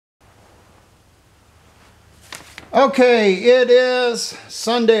Okay, it is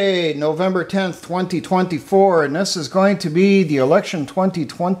Sunday, November 10th, 2024, and this is going to be the election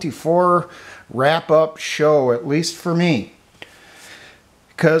 2024 wrap-up show, at least for me.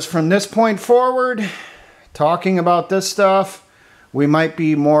 Because from this point forward, talking about this stuff, we might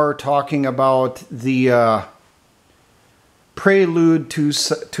be more talking about the prelude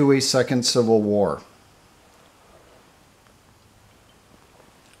to a second civil war.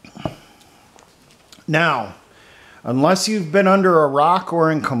 Now, unless you've been under a rock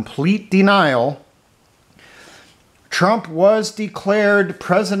or in complete denial, Trump was declared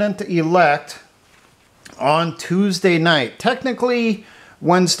president-elect on Tuesday night. Technically,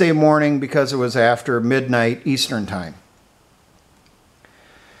 Wednesday morning because it was after midnight Eastern Time.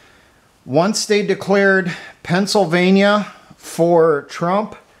 Once they declared Pennsylvania for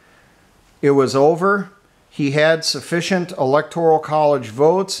Trump, it was over. He had sufficient electoral college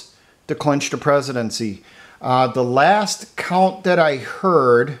votes to clinch the presidency. The last count that I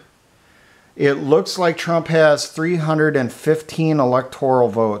heard, it looks like Trump has 315 electoral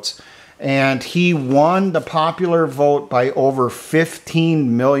votes. And he won the popular vote by over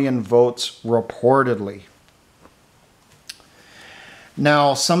 15 million votes reportedly.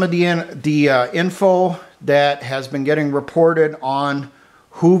 Now, some of the info that has been getting reported on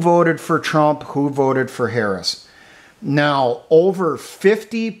who voted for Trump, who voted for Harris. Now, over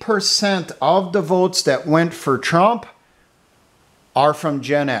 50% of the votes that went for Trump are from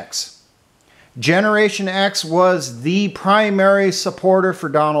Gen X. Generation X was the primary supporter for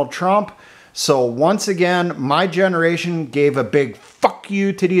Donald Trump. So once again, my generation gave a big fuck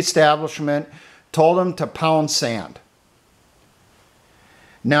you to the establishment, told them to pound sand.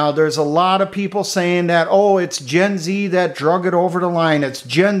 Now, there's a lot of people saying that, oh, it's Gen Z that drug it over the line. It's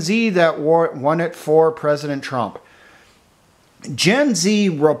Gen Z that won it for President Trump. Gen Z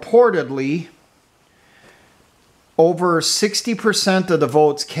reportedly, over 60% of the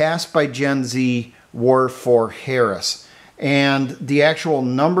votes cast by Gen Z were for Harris. And the actual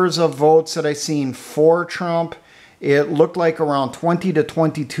numbers of votes that I seen for Trump, it looked like around 20 to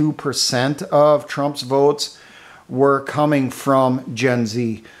 22% of Trump's votes were coming from Gen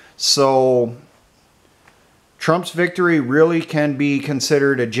Z. So Trump's victory really can be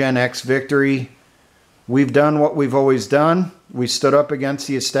considered a Gen X victory. We've done what we've always done. We stood up against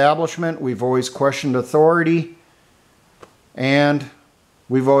the establishment. We've always questioned authority. And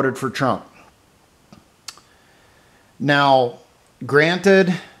we voted for Trump. Now,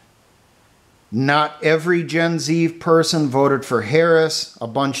 granted, not every Gen Z person voted for Harris. A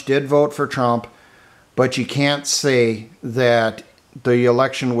bunch did vote for Trump. But you can't say that the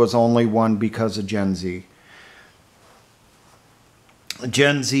election was only won because of Gen Z.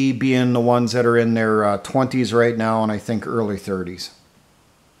 Gen Z being the ones that are in their 20s right now and I think early 30s.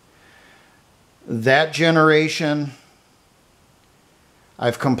 That generation,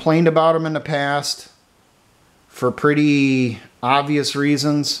 I've complained about them in the past for pretty obvious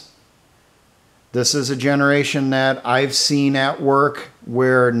reasons. This is a generation that I've seen at work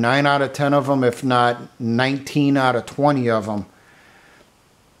where 9 out of 10 of them, if not 19 out of 20 of them,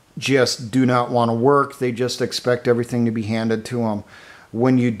 just do not want to work. They just expect everything to be handed to them.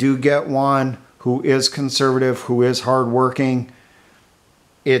 When you do get one who is conservative, who is hardworking,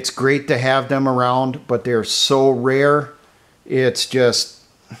 it's great to have them around, but they're so rare. It's just,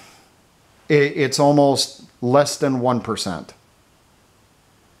 it's almost less than 1%.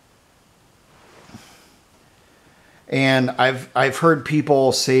 And I've heard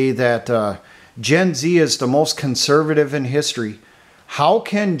people say that Gen Z is the most conservative in history. How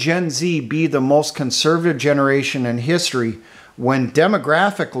can Gen Z be the most conservative generation in history when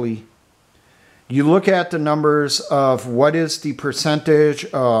demographically you look at the numbers of what is the percentage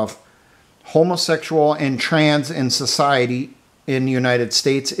of homosexual and trans in society in the United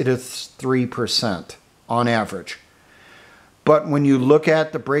States? It is 3% on average. But when you look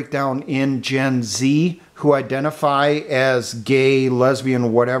at the breakdown in Gen Z who identify as gay,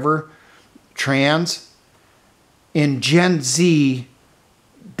 lesbian, whatever, trans, in Gen Z,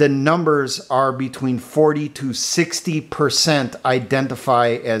 the numbers are between 40 to 60% identify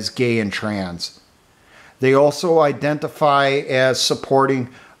as gay and trans. They also identify as supporting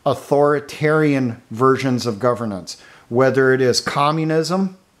authoritarian versions of governance, whether it is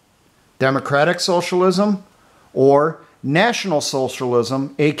communism, democratic socialism, or National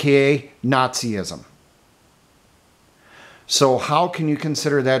Socialism, aka Nazism. So how can you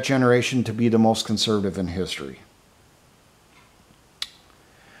consider that generation to be the most conservative in history?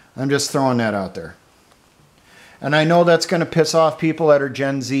 I'm just throwing that out there. And I know that's going to piss off people that are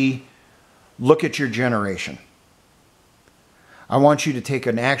Gen Z. Look at your generation. I want you to take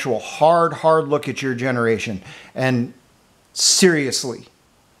an actual hard look at your generation. And seriously,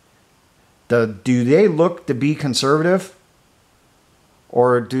 do they look to be conservative?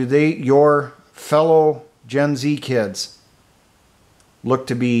 Or do your fellow Gen Z kids look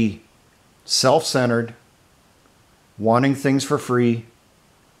to be self-centered, wanting things for free,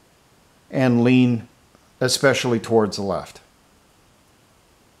 and lean especially towards the left?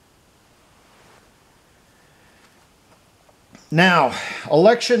 Now,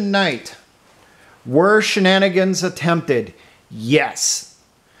 election night. Were shenanigans attempted? Yes.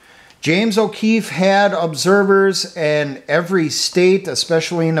 James O'Keefe had observers in every state,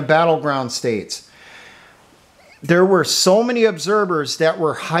 especially in the battleground states. There were so many observers that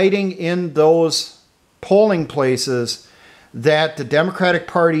were hiding in those polling places that the Democratic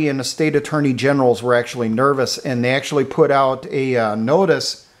Party and the state attorney generals were actually nervous, and they actually put out a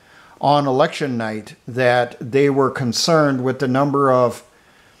notice on election night that they were concerned with the number of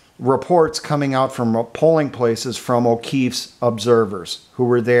reports coming out from polling places from O'Keefe's observers who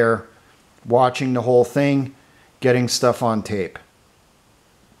were there watching the whole thing, getting stuff on tape.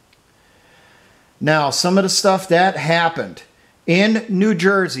 Now, some of the stuff that happened in New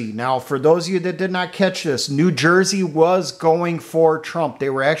Jersey. Now, for those of you that did not catch this, New Jersey was going for Trump.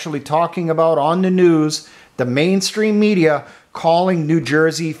 They were actually talking about on the news, the mainstream media, calling New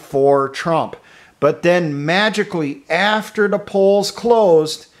Jersey for Trump. But then magically, after the polls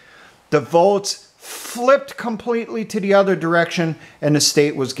closed, the votes flipped completely to the other direction, and the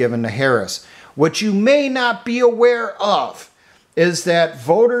state was given to Harris. What you may not be aware of is that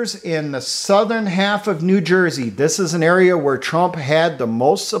voters in the southern half of New Jersey, this is an area where Trump had the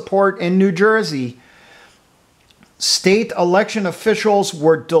most support in New Jersey, state election officials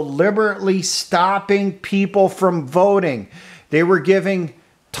were deliberately stopping people from voting. They were giving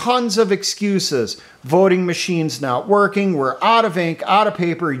tons of excuses. Voting machines not working, we're out of ink, out of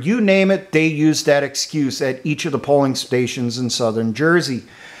paper, you name it, they used that excuse at each of the polling stations in southern Jersey.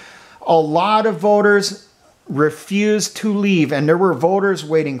 A lot of voters refused to leave, and there were voters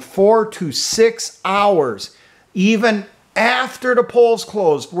waiting 4 to 6 hours. Even after the polls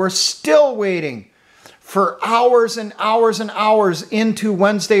closed, we're still waiting for hours and hours and hours into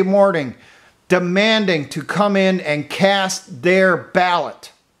Wednesday morning, demanding to come in and cast their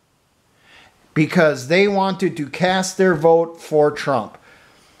ballot because they wanted to cast their vote for Trump.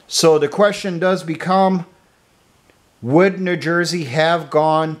 So the question does become, would New Jersey have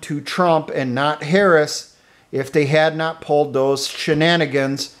gone to Trump and not Harris if they had not pulled those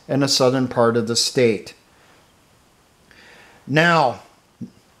shenanigans in the southern part of the state? Now,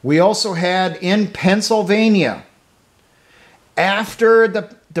 we also had in Pennsylvania, after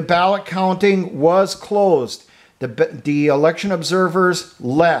the ballot counting was closed, the election observers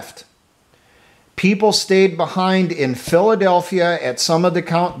left. People stayed behind in Philadelphia at some of the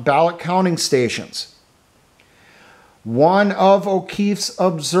ballot counting stations. One of O'Keefe's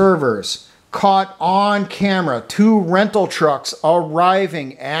observers caught on camera 2 rental trucks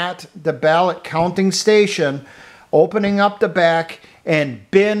arriving at the ballot counting station, opening up the back,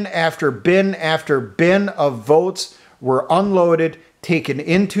 and bin after bin after bin of votes were unloaded, taken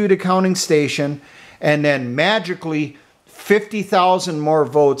into the counting station, and then magically 50,000 more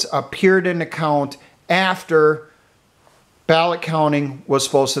votes appeared in the count after ballot counting was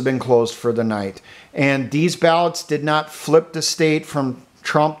supposed to have been closed for the night. And these ballots did not flip the state from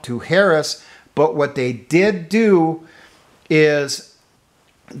Trump to Harris, but what they did do is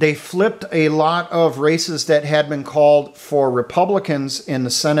they flipped a lot of races that had been called for Republicans in the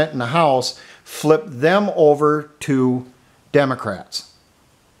Senate and the House, flipped them over to Democrats.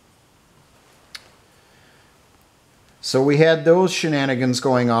 So we had those shenanigans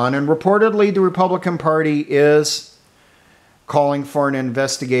going on, and reportedly the Republican Party is calling for an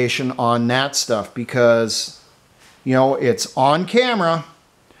investigation on that stuff because, you know, it's on camera.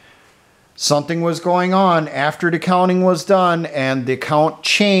 Something was going on after the counting was done, and the count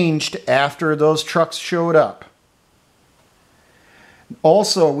changed after those trucks showed up.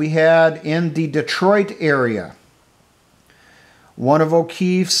 Also, we had in the Detroit area, one of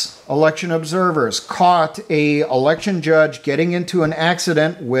O'Keefe's election observers caught an election judge getting into an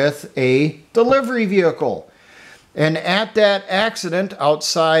accident with a delivery vehicle. And at that accident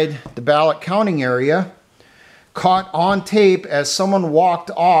outside the ballot counting area, caught on tape as someone walked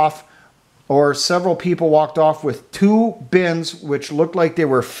off, or several people walked off with 2 bins which looked like they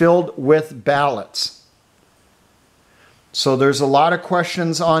were filled with ballots. So there's a lot of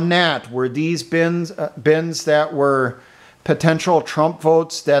questions on that. Were these bins that were potential Trump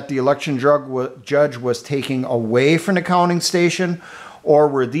votes that the election judge was taking away from the counting station? Or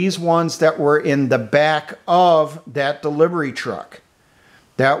were these ones that were in the back of that delivery truck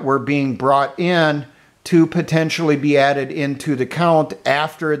that were being brought in to potentially be added into the count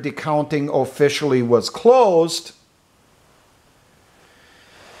after the counting officially was closed?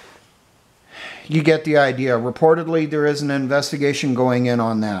 You get the idea. Reportedly, there is an investigation going in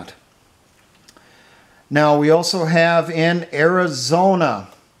on that. Now, we also have in Arizona,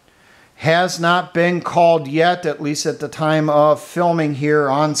 has not been called yet, at least at the time of filming here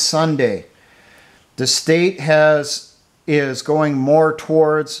on Sunday. The state is going more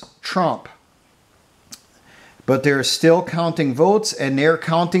towards Trump. But they're still counting votes, and they're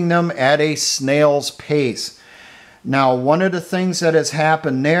counting them at a snail's pace. Now, one of the things that has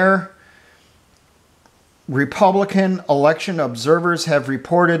happened there, Republican election observers have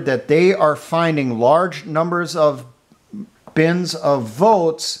reported that they are finding large numbers of bins of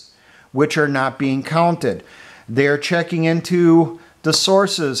votes which are not being counted. They're checking into the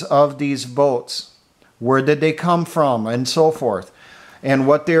sources of these votes. Where did they come from, and so forth. And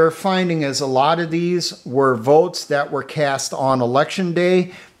what they're finding is a lot of these were votes that were cast on election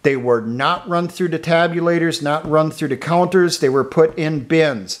day. They were not run through the tabulators, not run through the counters. They were put in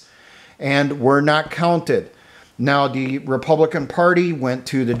bins and were not counted. Now, the Republican Party went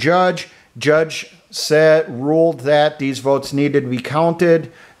to the judge. Judge ruled that these votes needed to be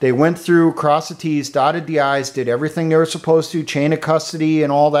counted. They went through, crossed the T's, dotted the I's, did everything they were supposed to, chain of custody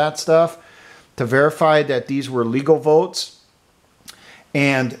and all that stuff, to verify that these were legal votes.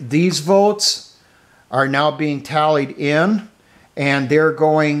 And these votes are now being tallied in, and they're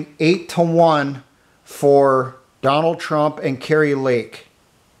going 8-1 for Donald Trump and Kari Lake.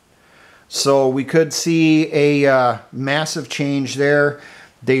 So we could see a massive change there.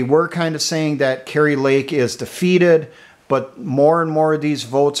 They were kind of saying that Kari Lake is defeated, but more and more of these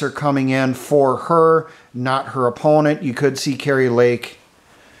votes are coming in for her, not her opponent. You could see Kari Lake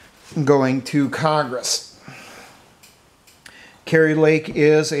going to Congress. Kari Lake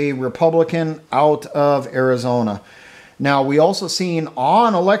is a Republican out of Arizona. Now, we also seen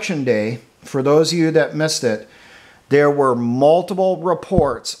on Election Day, for those of you that missed it, there were multiple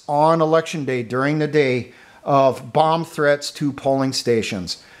reports on Election Day during the day of bomb threats to polling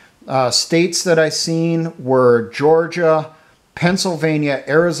stations. States that I seen were Georgia, Pennsylvania,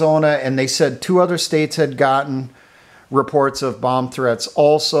 Arizona, and they said 2 other states had gotten reports of bomb threats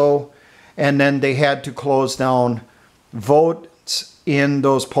also. And then they had to close down votes in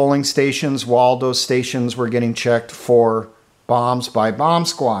those polling stations while those stations were getting checked for bombs by bomb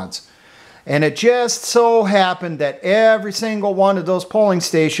squads. And it just so happened that every single one of those polling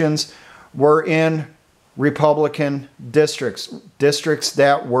stations were in Republican districts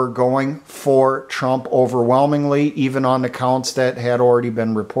that were going for Trump overwhelmingly, even on the counts that had already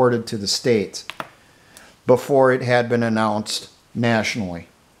been reported to the states before it had been announced nationally.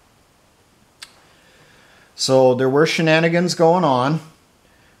 So there were shenanigans going on,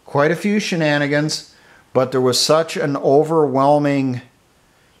 quite a few shenanigans, but there was such an overwhelming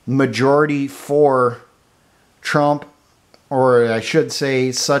majority for Trump, or I should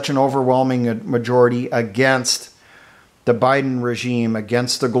say such an overwhelming majority against the Biden regime,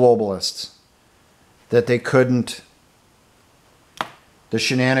 against the globalists, that they couldn't, the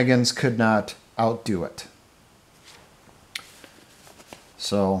shenanigans could not outdo it.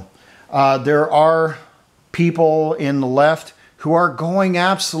 So there are people in the left who are going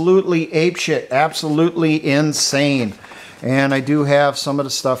absolutely apeshit, absolutely insane. And I do have some of the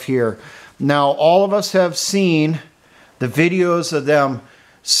stuff here. Now, all of us have seen the videos of them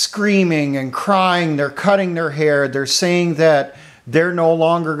screaming and crying. They're cutting their hair. They're saying that they're no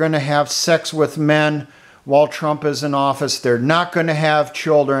longer going to have sex with men while Trump is in office. They're not going to have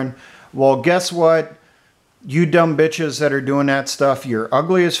children. Well, guess what? You dumb bitches that are doing that stuff, you're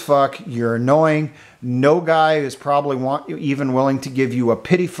ugly as fuck. You're annoying. No guy is probably even willing to give you a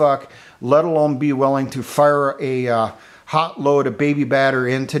pity fuck, let alone be willing to fire a hot load of baby batter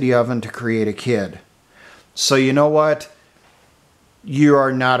into the oven to create a kid. So you know what? You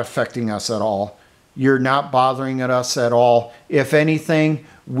are not affecting us at all. You're not bothering us at all. If anything,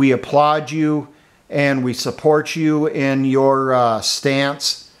 we applaud you and we support you in your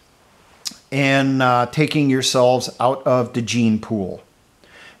stance and taking yourselves out of the gene pool.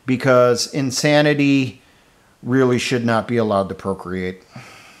 Because insanity really should not be allowed to procreate.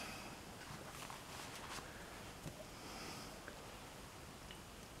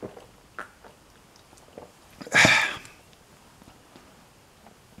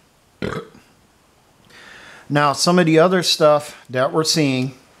 Now, some of the other stuff that we're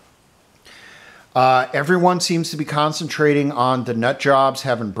seeing, everyone seems to be concentrating on the nut jobs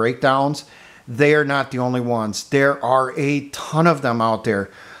having breakdowns. they are not the only ones. There are a ton of them out there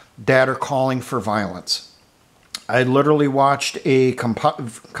that are calling for violence. I literally watched a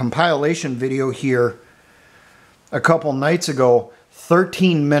compilation video here a couple nights ago,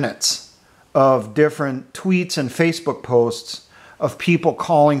 13 minutes of different tweets and Facebook posts of people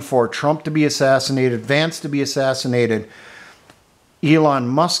calling for Trump to be assassinated, Vance to be assassinated, Elon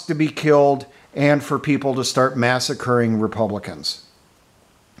Musk to be killed, and for people to start massacring Republicans.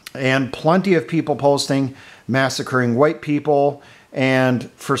 And plenty of people posting massacring white people and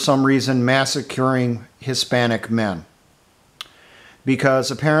for some reason massacring Hispanic men.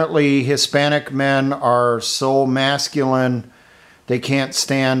 Because apparently Hispanic men are so masculine, they can't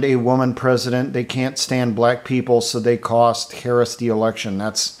stand a woman president, they can't stand black people, so they cost Harris the election.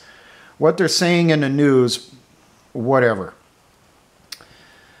 That's what they're saying in the news, whatever.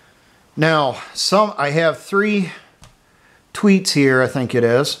 Now, I have 3 tweets here, I think it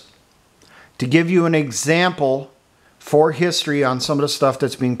is, to give you an example for history on some of the stuff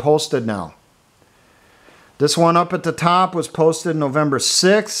that's being posted now. This one up at the top was posted November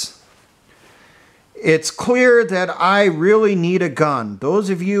 6th. It's clear that I really need a gun. Those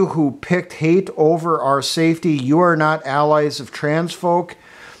of you who picked hate over our safety, you are not allies of trans folk.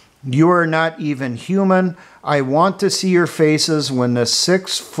 You are not even human. I want to see your faces when the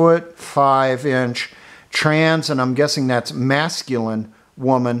 6'5" trans, and I'm guessing that's masculine,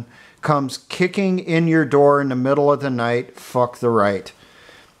 woman comes kicking in your door in the middle of the night. Fuck the right.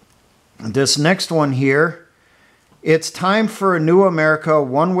 This next one here, it's time for a new America,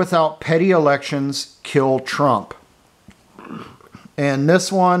 one without petty elections. Kill Trump. And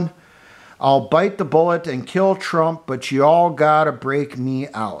this one, I'll bite the bullet and kill Trump, but you all gotta break me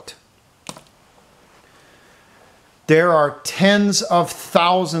out. There are tens of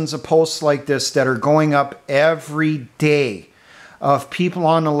thousands of posts like this that are going up every day of people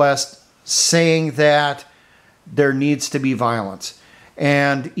on the list saying that there needs to be violence.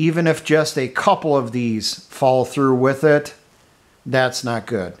 And even if just a couple of these fall through with it, that's not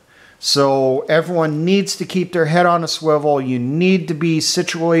good. So everyone needs to keep their head on a swivel. You need to be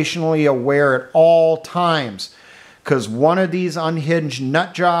situationally aware at all times, because one of these unhinged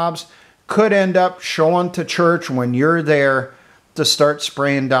nut jobs could end up showing to church when you're there to start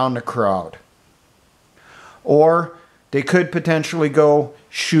spraying down the crowd. Or they could potentially go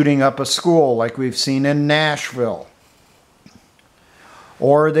shooting up a school like we've seen in Nashville.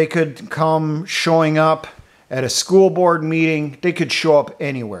 Or they could come showing up at a school board meeting. They could show up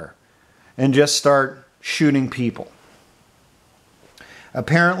anywhere and just start shooting people.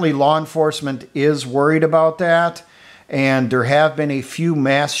 Apparently law enforcement is worried about that, and there have been a few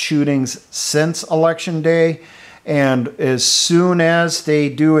mass shootings since Election Day, and as soon as they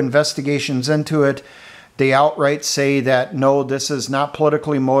do investigations into it, they outright say that no, this is not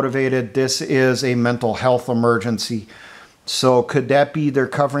politically motivated, this is a mental health emergency. So could that be they're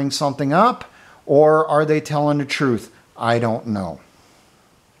covering something up, or are they telling the truth? I don't know.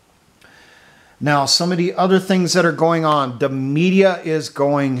 Now, some of the other things that are going on, the media is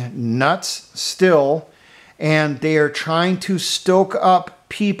going nuts still, and they are trying to stoke up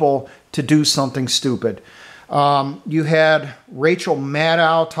people to do something stupid. You had Rachel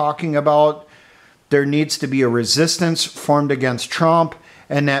Maddow talking about there needs to be a resistance formed against Trump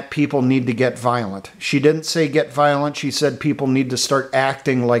and that people need to get violent. She didn't say get violent. She said people need to start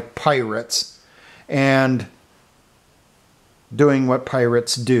acting like pirates and doing what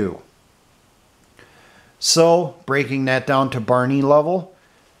pirates do. So, breaking that down to Barney level,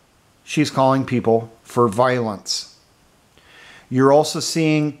 she's calling people for violence. You're also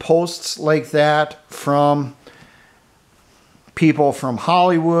seeing posts like that from people from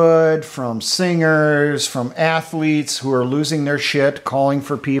Hollywood, from singers, from athletes who are losing their shit, calling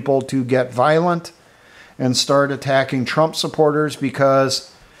for people to get violent and start attacking Trump supporters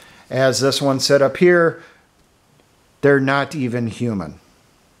because, as this one said up here, they're not even human.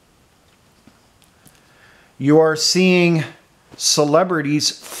 You are seeing celebrities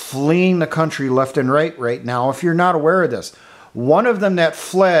fleeing the country left and right now, if you're not aware of this. One of them that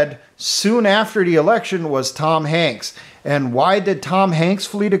fled soon after the election was Tom Hanks. And why did Tom Hanks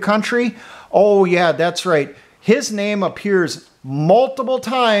flee the country? Oh yeah, that's right. His name appears multiple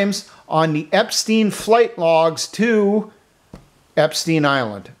times on the Epstein flight logs to Epstein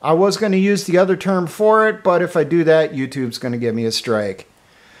Island. I was going to use the other term for it, but if I do that, YouTube's going to give me a strike.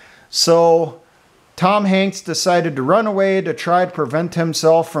 So Tom Hanks decided to run away to try to prevent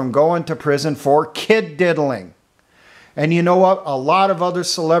himself from going to prison for kid diddling. And you know what? A lot of other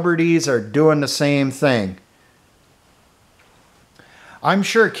celebrities are doing the same thing. I'm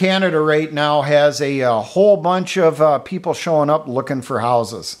sure Canada right now has a whole bunch of people showing up looking for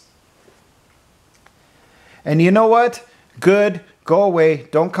houses. And you know what? Good. Go away.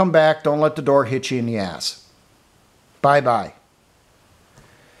 Don't come back. Don't let the door hit you in the ass. Bye-bye.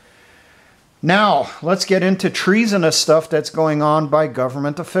 Now, let's get into treasonous stuff that's going on by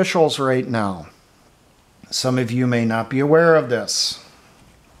government officials right now. Some of you may not be aware of this.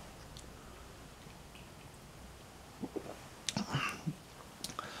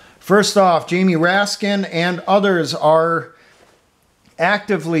 First off, Jamie Raskin and others are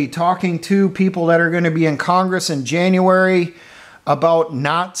actively talking to people that are going to be in Congress in January about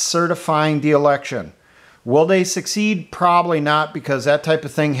not certifying the election. Will they succeed? Probably not, because that type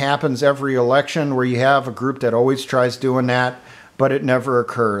of thing happens every election where you have a group that always tries doing that, but it never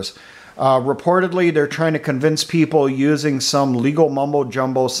occurs. Reportedly, they're trying to convince people using some legal mumbo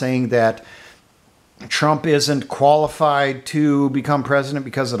jumbo saying that Trump isn't qualified to become president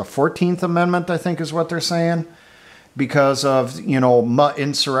because of the 14th Amendment, I think is what they're saying, because of,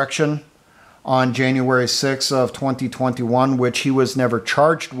 insurrection on January 6th of 2021, which he was never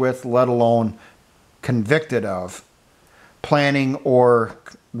charged with, let alone convicted of planning or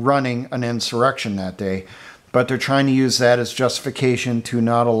running an insurrection that day. But they're trying to use that as justification to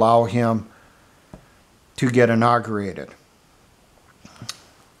not allow him to get inaugurated.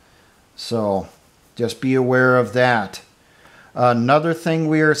 So just be aware of that. Another thing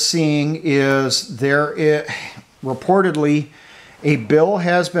we are seeing is reportedly a bill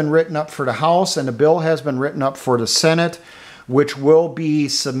has been written up for the House and a bill has been written up for the Senate, which will be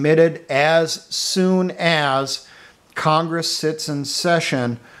submitted as soon as Congress sits in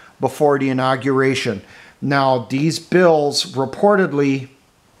session before the inauguration. Now, these bills reportedly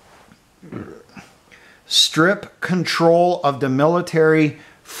strip control of the military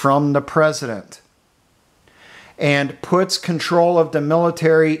from the president and puts control of the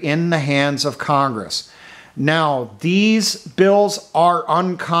military in the hands of Congress. Now, these bills are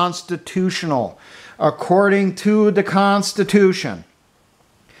unconstitutional. According to the Constitution,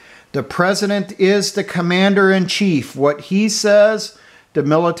 the president is the commander-in-chief. What he says, the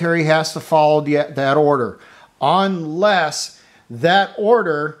military has to follow that order, unless that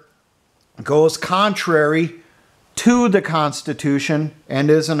order goes contrary to the Constitution and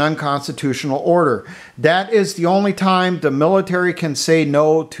is an unconstitutional order. That is the only time the military can say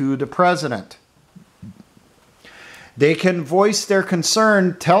no to the president. They can voice their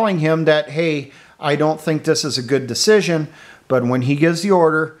concern telling him that, hey, I don't think this is a good decision, but when he gives the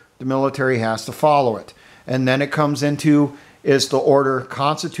order, the military has to follow it. And then it comes into, is the order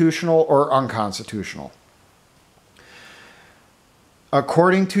constitutional or unconstitutional?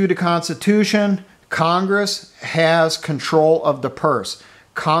 According to the Constitution, Congress has control of the purse.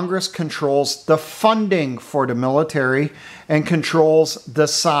 Congress controls the funding for the military and controls the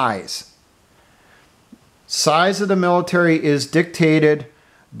size. Size of the military is dictated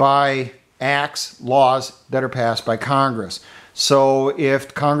by acts, laws that are passed by Congress. So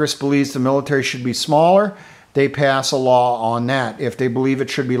if Congress believes the military should be smaller, they pass a law on that. If they believe it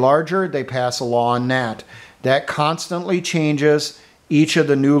should be larger, they pass a law on that. That constantly changes, each of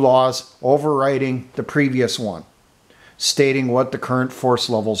the new laws overriding the previous one, stating what the current force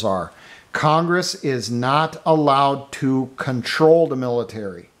levels are. Congress is not allowed to control the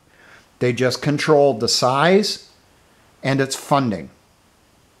military. They just control the size and its funding.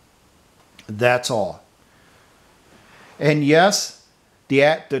 That's all. And yes,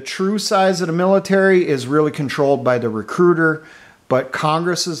 the true size of the military is really controlled by the recruiter, but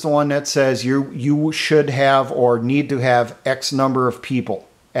Congress is the one that says you should have or need to have X number of people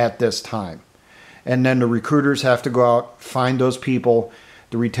at this time. And then the recruiters have to go out, find those people.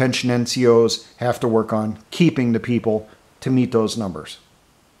 The retention NCOs have to work on keeping the people to meet those numbers.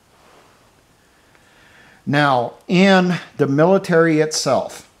 Now, in the military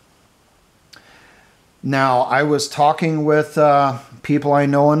itself, now I was talking with people I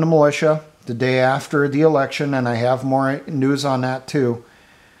know in the militia the day after the election, and I have more news on that too.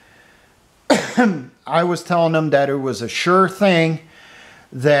 I was telling them that it was a sure thing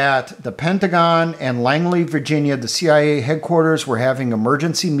that the Pentagon and Langley, Virginia, the CIA headquarters, were having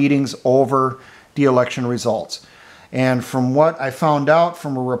emergency meetings over the election results. And from what I found out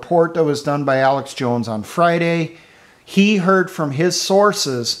from a report that was done by Alex Jones on Friday, he heard from his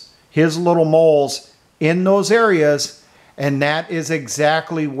sources, his little moles in those areas, and that is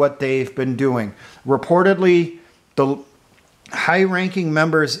exactly what they've been doing. Reportedly, the high-ranking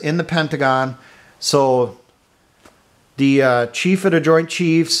members in the Pentagon, so the chief of the Joint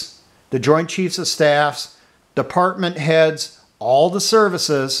Chiefs, the Joint Chiefs of Staffs, department heads, all the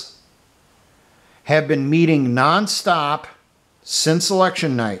services have been meeting nonstop since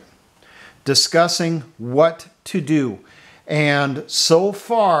election night, discussing what to do. And so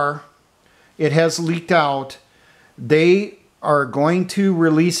far, it has leaked out. They are going to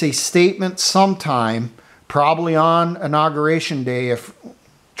release a statement sometime, probably on Inauguration Day if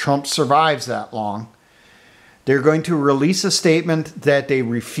Trump survives that long. They're going to release a statement that they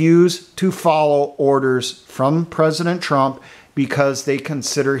refuse to follow orders from President Trump because they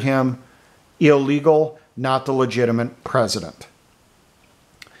consider him illegal, not the legitimate president.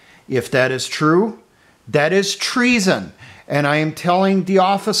 If that is true, that is treason. And I am telling the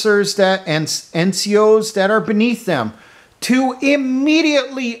officers that and NCOs that are beneath them to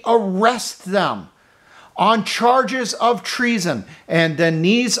immediately arrest them on charges of treason. And then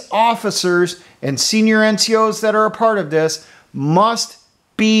these officers and senior NCOs that are a part of this must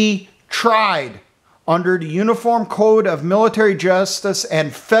be tried under the Uniform Code of Military Justice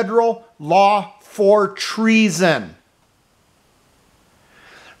and federal law for treason.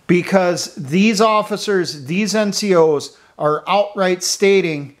 Because these officers, these NCOs, are outright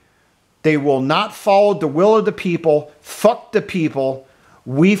stating they will not follow the will of the people. Fuck the people.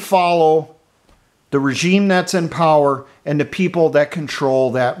 We follow the regime that's in power and the people that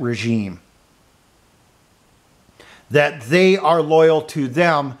control that regime. That they are loyal to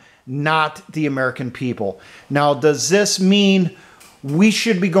them, not the American people. Now, does this mean we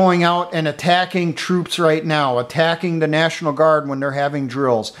should be going out and attacking troops right now, attacking the National Guard when they're having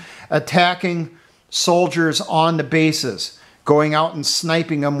drills, attacking soldiers on the bases, going out and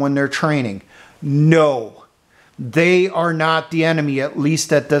sniping them when they're training? No, they are not the enemy, at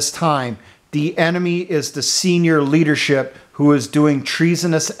least at this time. The enemy is the senior leadership who is doing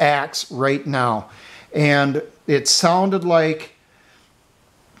treasonous acts right now. And it sounded like,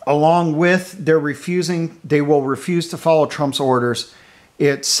 along with they will refuse to follow Trump's orders,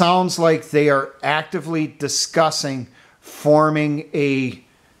 it sounds like they are actively discussing forming a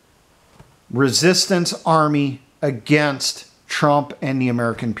resistance army against Trump and the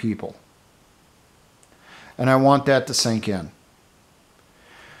American people. And I want that to sink in.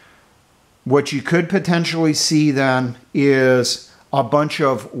 What you could potentially see then is a bunch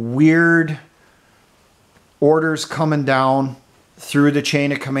of weird orders coming down through the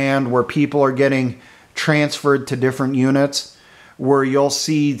chain of command where people are getting transferred to different units, where you'll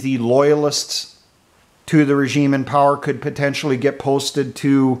see the loyalists to the regime in power could potentially get posted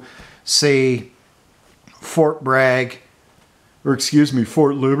to, say, Fort Liberty.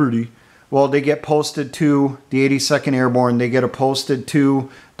 Well, they get posted to the 82nd Airborne, they get posted to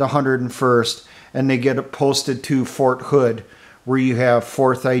the 101st, and they get posted to Fort Hood, where you have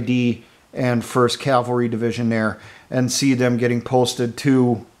 4th ID and 1st Cavalry Division there, and see them getting posted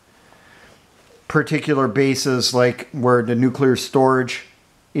to particular bases like where the nuclear storage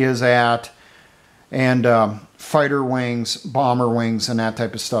is at, and fighter wings, bomber wings, and that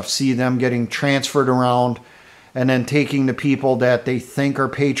type of stuff. See them getting transferred around and then taking the people that they think are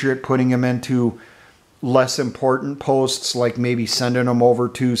patriot, putting them into less important posts, like maybe sending them over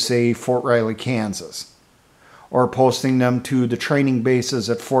to, say, Fort Riley, Kansas, or posting them to the training bases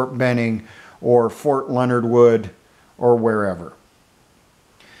at Fort Benning or Fort Leonard Wood or wherever.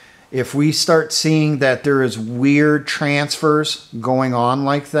 If we start seeing that there is weird transfers going on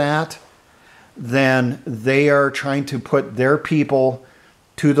like that, then they are trying to put their people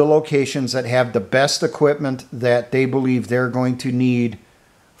to the locations that have the best equipment that they believe they're going to need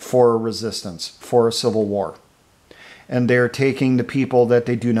for a resistance, for a civil war. And they're taking the people that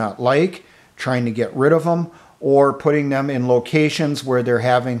they do not like, trying to get rid of them, or putting them in locations where they're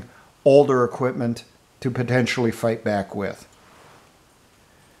having older equipment to potentially fight back with.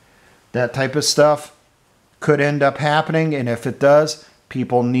 That type of stuff could end up happening, and if it does,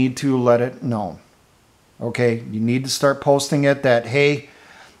 people need to let it know. Okay, you need to start posting it that, hey,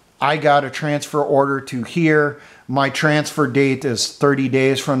 I got a transfer order to here. My transfer date is 30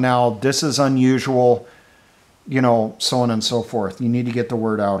 days from now. This is unusual, so on and so forth. You need to get the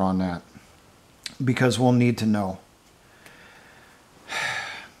word out on that because we'll need to know.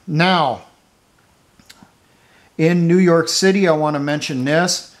 Now, in New York City, I want to mention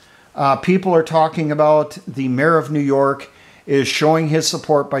this. People are talking about the mayor of New York is showing his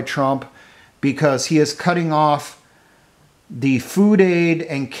support by Trump because he is cutting off the food aid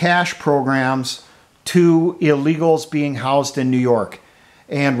and cash programs to illegals being housed in New York.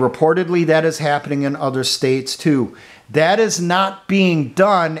 And reportedly that is happening in other states too. That is not being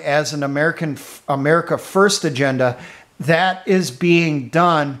done as an America First agenda. That is being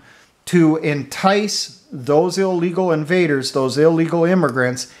done to entice those illegal invaders, those illegal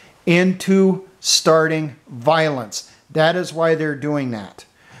immigrants, into starting violence. That is why they're doing that.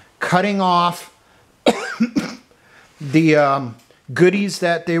 Cutting off the goodies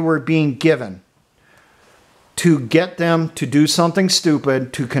that they were being given to get them to do something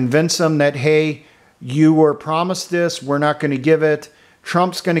stupid, to convince them that, hey, you were promised this, we're not going to give it.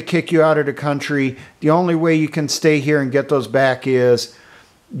 Trump's going to kick you out of the country. The only way you can stay here and get those back is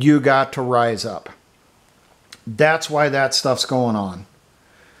you got to rise up. That's why that stuff's going on.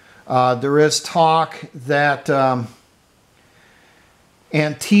 There is talk that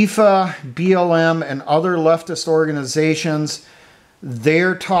Antifa, BLM, and other leftist organizations,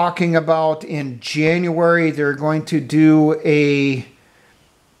 they're talking about in January they're going to do a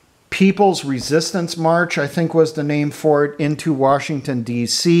People's Resistance March, I think was the name for it, into Washington,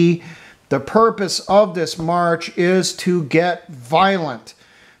 D.C. The purpose of this march is to get violent,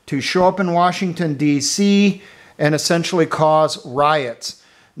 to show up in Washington, D.C. and essentially cause riots.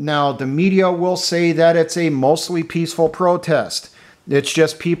 Now, the media will say that it's a mostly peaceful protest. It's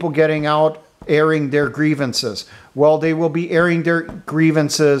just people getting out, airing their grievances. Well, they will be airing their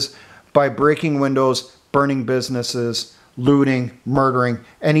grievances by breaking windows, burning businesses, looting, murdering,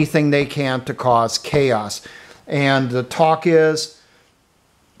 anything they can to cause chaos. And the talk is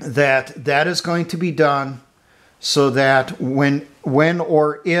that that is going to be done so that when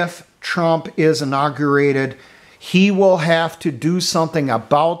or if Trump is inaugurated, he will have to do something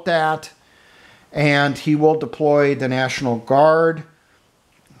about that, and he will deploy the National Guard.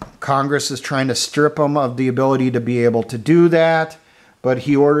 Congress is trying to strip him of the ability to be able to do that, but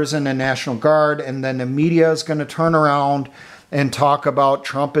he orders in the National Guard, and then the media is going to turn around and talk about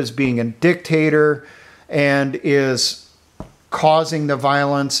Trump as being a dictator and is causing the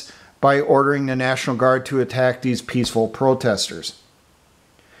violence by ordering the National Guard to attack these peaceful protesters.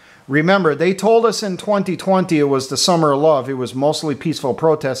 Remember, they told us in 2020 it was the summer of love. It was mostly peaceful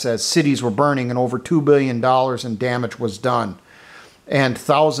protests as cities were burning and over $2 billion in damage was done. And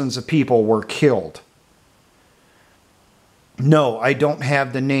thousands of people were killed. No, I don't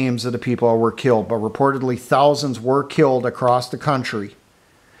have the names of the people who were killed, but reportedly thousands were killed across the country,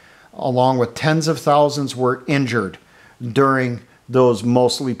 along with tens of thousands were injured during those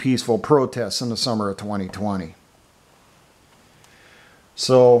mostly peaceful protests in the summer of 2020.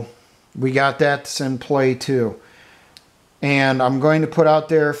 So we got that in play too. And I'm going to put out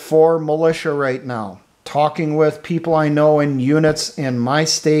there for militia right now, talking with people I know in units in my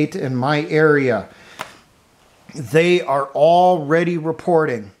state, in my area. They are already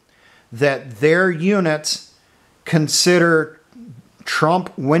reporting that their units consider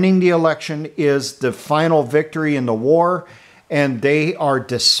Trump winning the election is the final victory in the war, and they are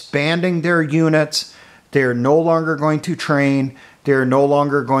disbanding their units. They're no longer going to train. They're no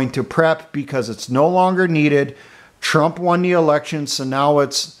longer going to prep because it's no longer needed. Trump won the election, so now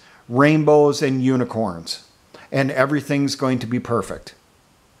it's rainbows and unicorns, and everything's going to be perfect.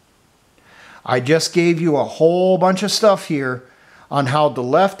 I just gave you a whole bunch of stuff here on how the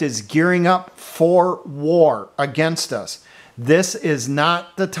left is gearing up for war against us. This is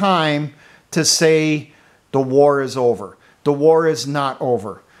not the time to say the war is over. The war is not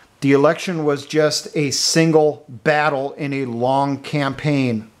over. The election was just a single battle in a long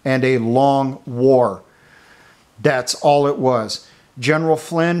campaign and a long war. That's all it was. General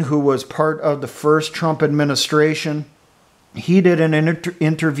Flynn, who was part of the first Trump administration, he did an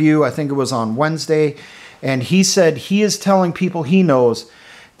interview, I think it was on Wednesday, and he said he is telling people he knows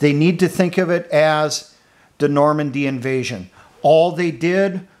they need to think of it as the Normandy invasion. All they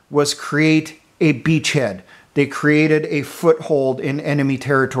did was create a beachhead. They created a foothold in enemy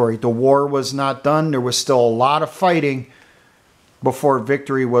territory. The war was not done. There was still a lot of fighting before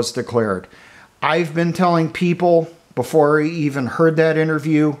victory was declared. I've been telling people before I even heard that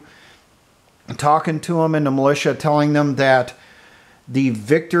interview, talking to them in the militia, telling them that the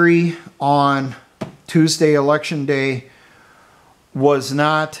victory on Tuesday, Election Day, was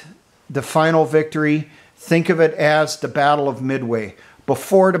not the final victory. Think of it as the Battle of Midway.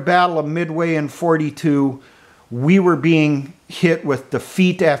 Before the Battle of Midway in 42, we were being hit with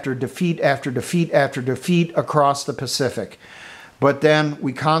defeat after defeat after defeat after defeat across the Pacific. But then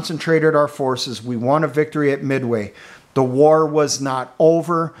we concentrated our forces. We won a victory at Midway. The war was not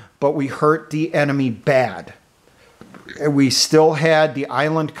over, but we hurt the enemy bad. We still had the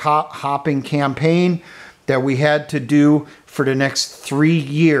island hopping campaign that we had to do for the next 3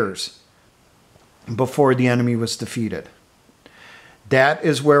 years before the enemy was defeated. That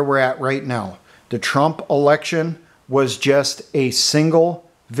is where we're at right now. The Trump election was just a single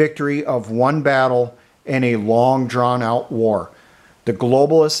victory of one battle in a long drawn-out war. The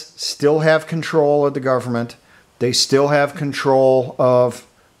globalists still have control of the government. They still have control of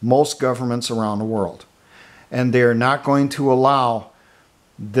most governments around the world. And they're not going to allow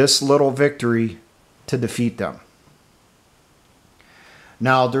this little victory to defeat them.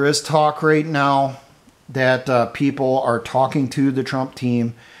 Now, there is talk right now that people are talking to the Trump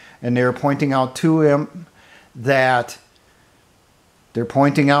team, and they're pointing out to him that they're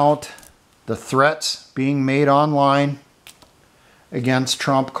pointing out the threats being made online against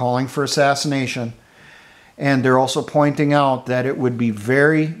Trump, calling for assassination. And they're also pointing out that it would be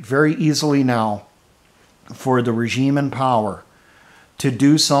very, very easily now for the regime in power to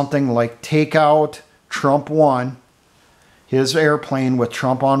do something like take out Trump 1, his airplane with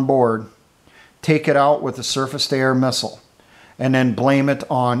Trump on board, take it out with a surface-to-air missile, and then blame it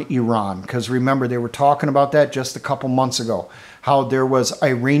on Iran. Because remember, they were talking about that just a couple months ago, how there was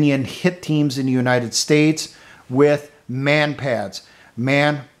Iranian hit teams in the United States with MANPADS,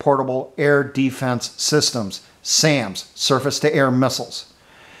 Man Portable Air Defense Systems, SAMs, surface-to-air missiles,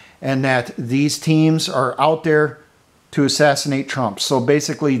 and that these teams are out there to assassinate Trump. So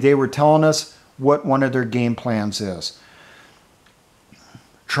basically, they were telling us what one of their game plans is.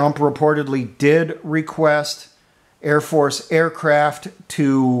 Trump reportedly did request Air Force aircraft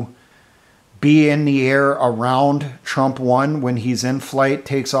to be in the air around Trump 1 when he's in flight,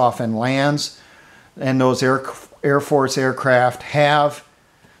 takes off and lands. And those Air Force aircraft have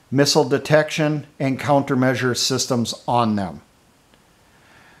missile detection and countermeasure systems on them.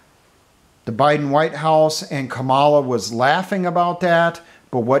 The Biden White House and Kamala was laughing about that,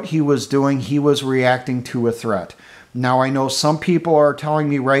 but what he was doing, he was reacting to a threat. Now, I know some people are telling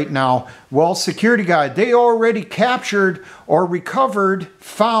me right now, well, security guy, they already captured or recovered,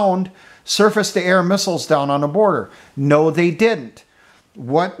 found surface-to-air missiles down on the border. No, they didn't.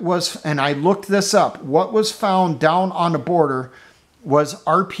 And I looked this up, what was found down on the border was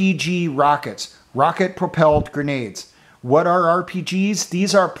RPG rockets, rocket-propelled grenades. What are RPGs?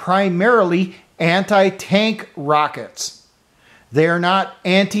 These are primarily anti-tank rockets. They are not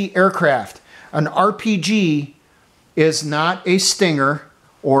anti-aircraft. An RPG is not a Stinger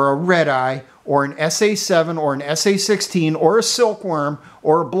or a Red-Eye or an SA-7 or an SA-16 or a Silkworm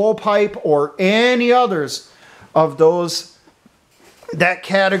or a Blowpipe or any others of that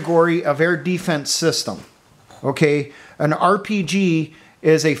category of air defense system. Okay? An RPG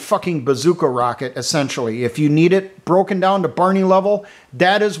is a fucking bazooka rocket, essentially. If you need it broken down to Barney level,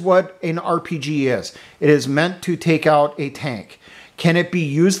 that is what an RPG is. It is meant to take out a tank. Can it be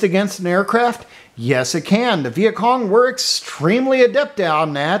used against an aircraft? Yes, it can. The Viet Cong were extremely adept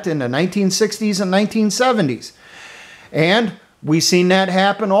on that in the 1960s and 1970s. And we've seen that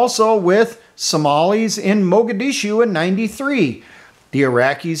happen also with Somalis in Mogadishu in 93. The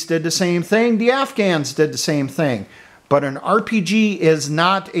Iraqis did the same thing. The Afghans did the same thing. But an RPG is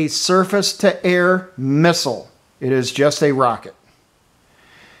not a surface-to-air missile. It is just a rocket.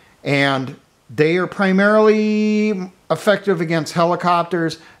 And they are primarily effective against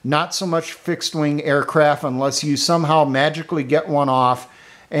helicopters, not so much fixed-wing aircraft unless you somehow magically get one off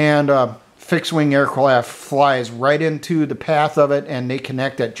and a fixed-wing aircraft flies right into the path of it and they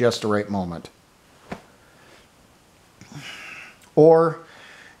connect at just the right moment. Or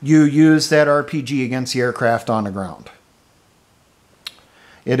you use that RPG against the aircraft on the ground.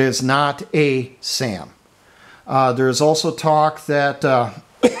 It is not a SAM. There's also talk that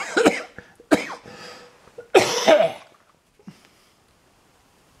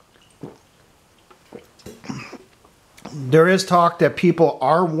there is talk that people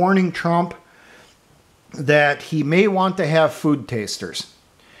are warning Trump that he may want to have food tasters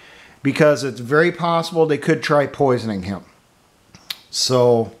because it's very possible they could try poisoning him.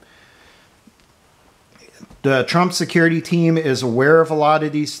 So the Trump security team is aware of a lot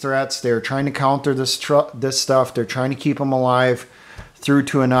of these threats. They're trying to counter this stuff. They're trying to keep him alive through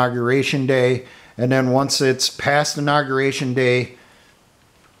to Inauguration Day. And then once it's past Inauguration Day,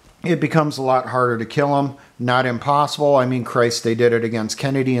 it becomes a lot harder to kill him. Not impossible. I mean, Christ, they did it against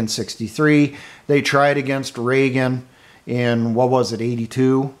Kennedy in '63. They tried against Reagan in, what was it,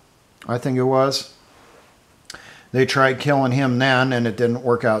 '82? I think it was. They tried killing him then, and it didn't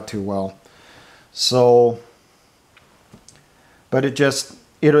work out too well. So, but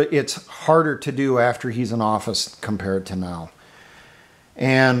it's harder to do after he's in office compared to now.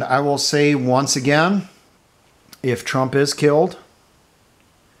 And I will say once again, if Trump is killed,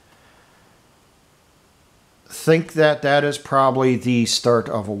 think that that is probably the start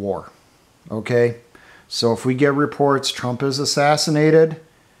of a war. Okay? So if we get reports Trump is assassinated,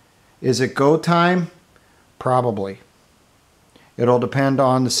 is it go time? Probably. It'll depend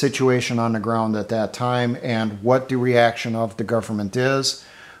on the situation on the ground at that time and what the reaction of the government is,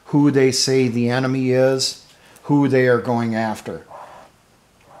 who they say the enemy is, who they are going after.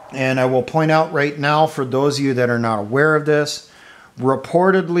 And I will point out right now, for those of you that are not aware of this,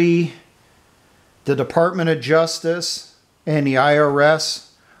 reportedly the Department of Justice and the IRS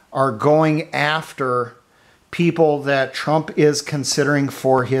are going after people that Trump is considering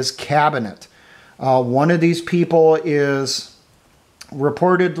for his cabinet. One of these people is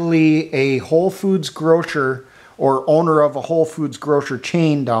reportedly a Whole Foods grocer or owner of a Whole Foods grocer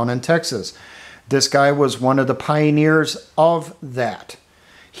chain down in Texas. This guy was one of the pioneers of that.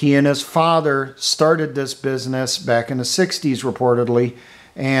 He and his father started this business back in the 60s reportedly,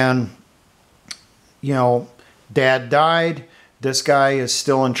 and dad died. This guy is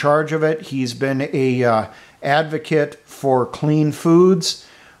still in charge of it. He's been a advocate for clean foods,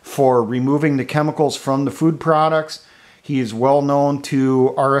 for removing the chemicals from the food products. He is well known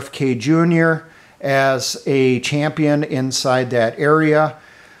to RFK Jr. as a champion inside that area.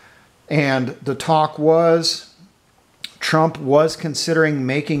 And the talk was Trump was considering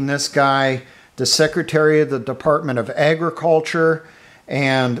making this guy the Secretary of the Department of Agriculture.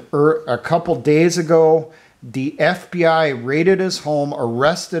 And a couple days ago, the FBI raided his home,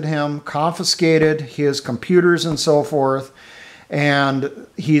 arrested him, confiscated his computers and so forth. And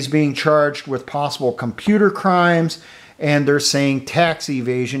he's being charged with possible computer crimes. And they're saying tax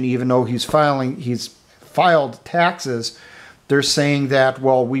evasion, even though he's filed taxes. They're saying that,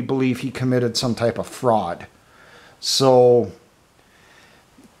 well, we believe he committed some type of fraud. So,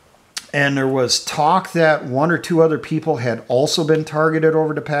 and there was talk that one or two other people had also been targeted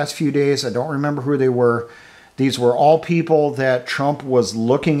over the past few days. I don't remember who they were. These were all people that Trump was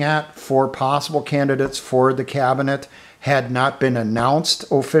looking at for possible candidates for the cabinet, had not been announced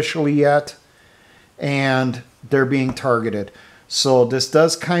officially yet, and they're being targeted. So this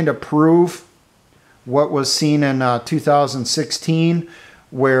does kind of prove what was seen in 2016,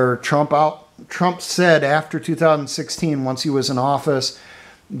 where Trump said after 2016, once he was in office,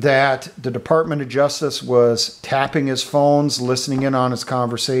 that the Department of Justice was tapping his phones, listening in on his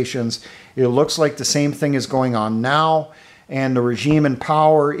conversations. It looks like the same thing is going on now, and the regime in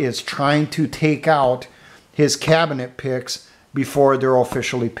power is trying to take out his cabinet picks before they're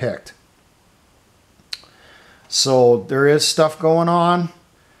officially picked. So there is stuff going on.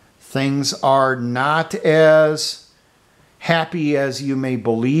 Things are not as happy as you may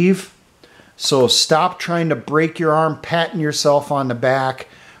believe. So stop trying to break your arm, patting yourself on the back.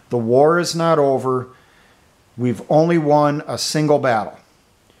 The war is not over. We've only won a single battle.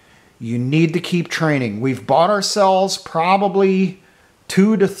 You need to keep training. We've bought ourselves probably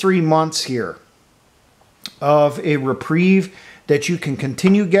 2 to 3 months here of a reprieve that you can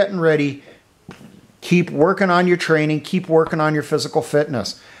continue getting ready. Keep working on your training. Keep working on your physical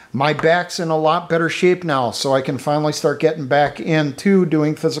fitness. My back's in a lot better shape now, so I can finally start getting back into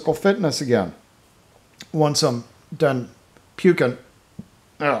doing physical fitness again. Once I'm done puking.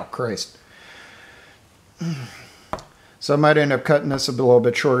 Oh, Christ. So I might end up cutting this a little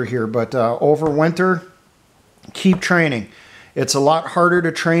bit shorter here, but over winter, keep training. It's a lot harder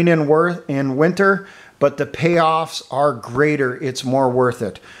to train in winter, but the payoffs are greater. It's more worth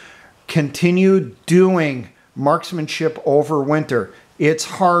it. Continue doing marksmanship over winter. It's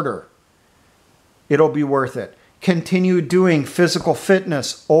harder. It'll be worth it. Continue doing physical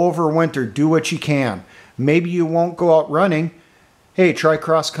fitness over winter. Do what you can. Maybe you won't go out running. Hey, try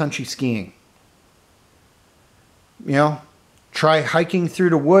cross-country skiing. Try hiking through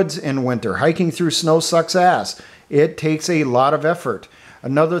the woods in winter. Hiking through snow sucks ass. It takes a lot of effort.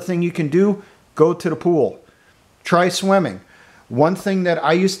 Another thing you can do, go to the pool. Try swimming. One thing that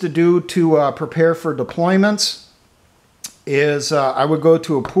I used to do to prepare for deployments is I would go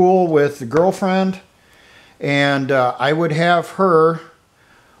to a pool with a girlfriend, and I would have her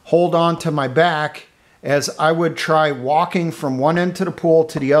hold on to my back as I would try walking from one end to the pool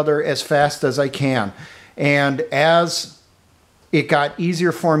to the other as fast as I can. And as it got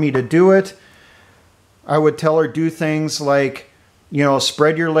easier for me to do it, I would tell her do things like,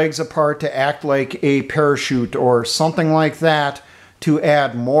 spread your legs apart to act like a parachute or something like that to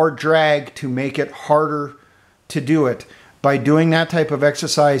add more drag to make it harder to do it. By doing that type of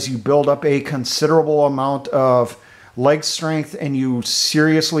exercise, you build up a considerable amount of leg strength, and you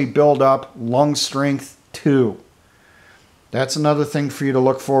seriously build up lung strength too. That's another thing for you to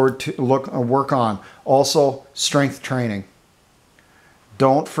look forward to, work on. Also, strength training.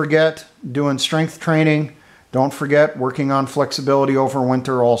 Don't forget doing strength training. Don't forget working on flexibility over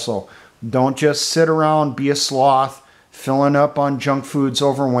winter also. Don't just sit around, be a sloth, filling up on junk foods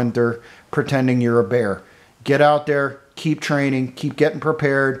over winter, pretending you're a bear. Get out there, keep training, keep getting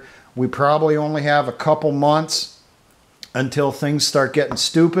prepared. We probably only have a couple months until things start getting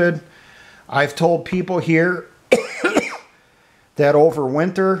stupid. I've told people here that over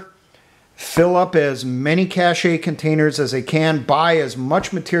winter, fill up as many cache containers as they can. Buy as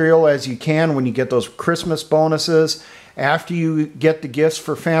much material as you can when you get those Christmas bonuses. After you get the gifts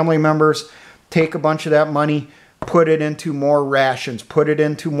for family members, take a bunch of that money, put it into more rations, put it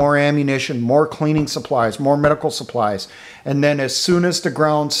into more ammunition, more cleaning supplies, more medical supplies. And then as soon as the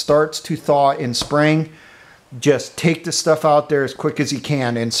ground starts to thaw in spring, just take the stuff out there as quick as you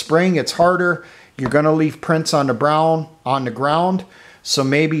can. In spring, it's harder. You're going to leave prints on the ground. So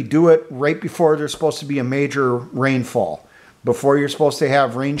maybe do it right before there's supposed to be a major rainfall. Before you're supposed to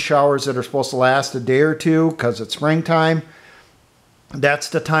have rain showers that are supposed to last a day or two because it's springtime. That's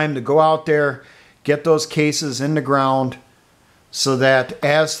the time to go out there, get those cases in the ground so that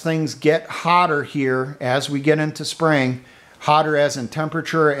as things get hotter here, as we get into spring, hotter as in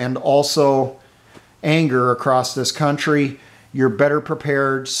temperature and also anger across this country, you're better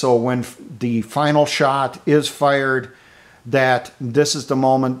prepared. So when the final shot is fired, that this is the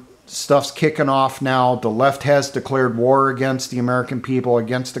moment, stuff's kicking off now. The left has declared war against the American people,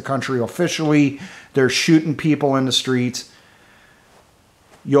 against the country officially. They're shooting people in the streets.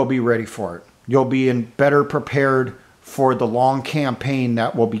 You'll be ready for it. You'll be better prepared for the long campaign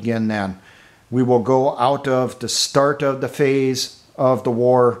that will begin then. We will go out of the start of the phase of the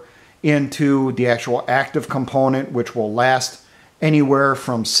war into the actual active component, which will last anywhere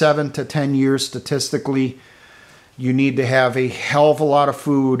from 7 to 10 years statistically. You need to have a hell of a lot of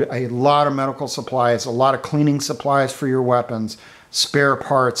food, a lot of medical supplies, a lot of cleaning supplies for your weapons, spare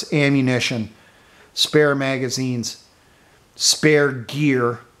parts, ammunition, spare magazines, spare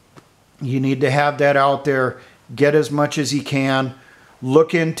gear. You need to have that out there. Get as much as you can.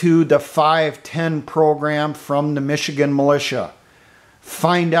 Look into the 510 program from the Michigan militia.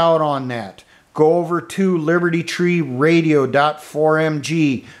 Find out on that. Go over to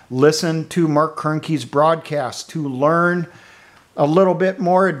libertytreeradio.4mg. Listen to Mark Kernke's broadcast to learn a little bit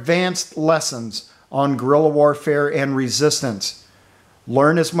more advanced lessons on guerrilla warfare and resistance.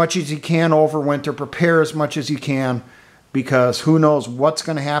 Learn as much as you can over winter. Prepare as much as you can, because who knows what's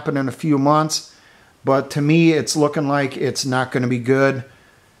going to happen in a few months. But to me, it's looking like it's not going to be good.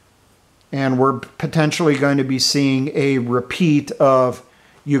 And we're potentially going to be seeing a repeat of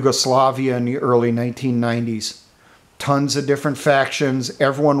Yugoslavia in the early 1990s. Tons of different factions,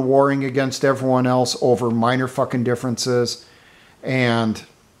 everyone warring against everyone else over minor fucking differences. And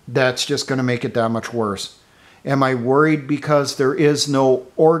that's just going to make it that much worse. Am I worried because there is no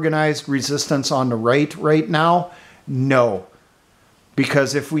organized resistance on the right now? No.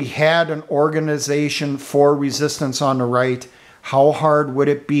 Because if we had an organization for resistance on the right, how hard would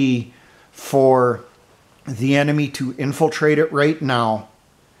it be for the enemy to infiltrate it right now?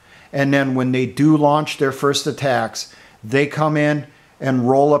 And then when they do launch their first attacks, they come in and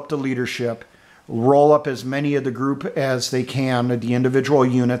roll up the leadership, roll up as many of the group as they can, the individual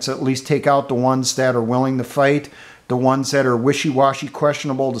units, at least take out the ones that are willing to fight, the ones that are wishy-washy,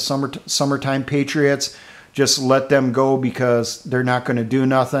 questionable, the summertime patriots, just let them go because they're not going to do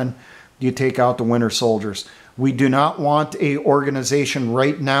nothing. You take out the winter soldiers. We do not want an organization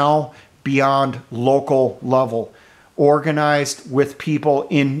right now beyond local level. Organized with people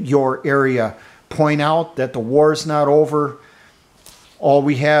in your area. Point out that the war is not over. All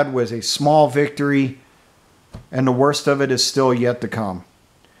we had was a small victory, and the worst of it is still yet to come.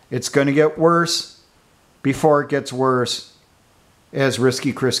 It's going to get worse before it gets worse, as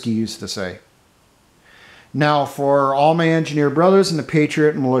Risky Krisky used to say. Now, for all my engineer brothers in the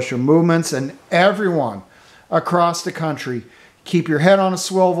Patriot and militia movements and everyone across the country, keep your head on a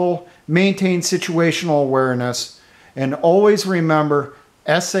swivel, maintain situational awareness, and always remember,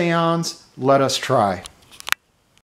 essayons, let us try.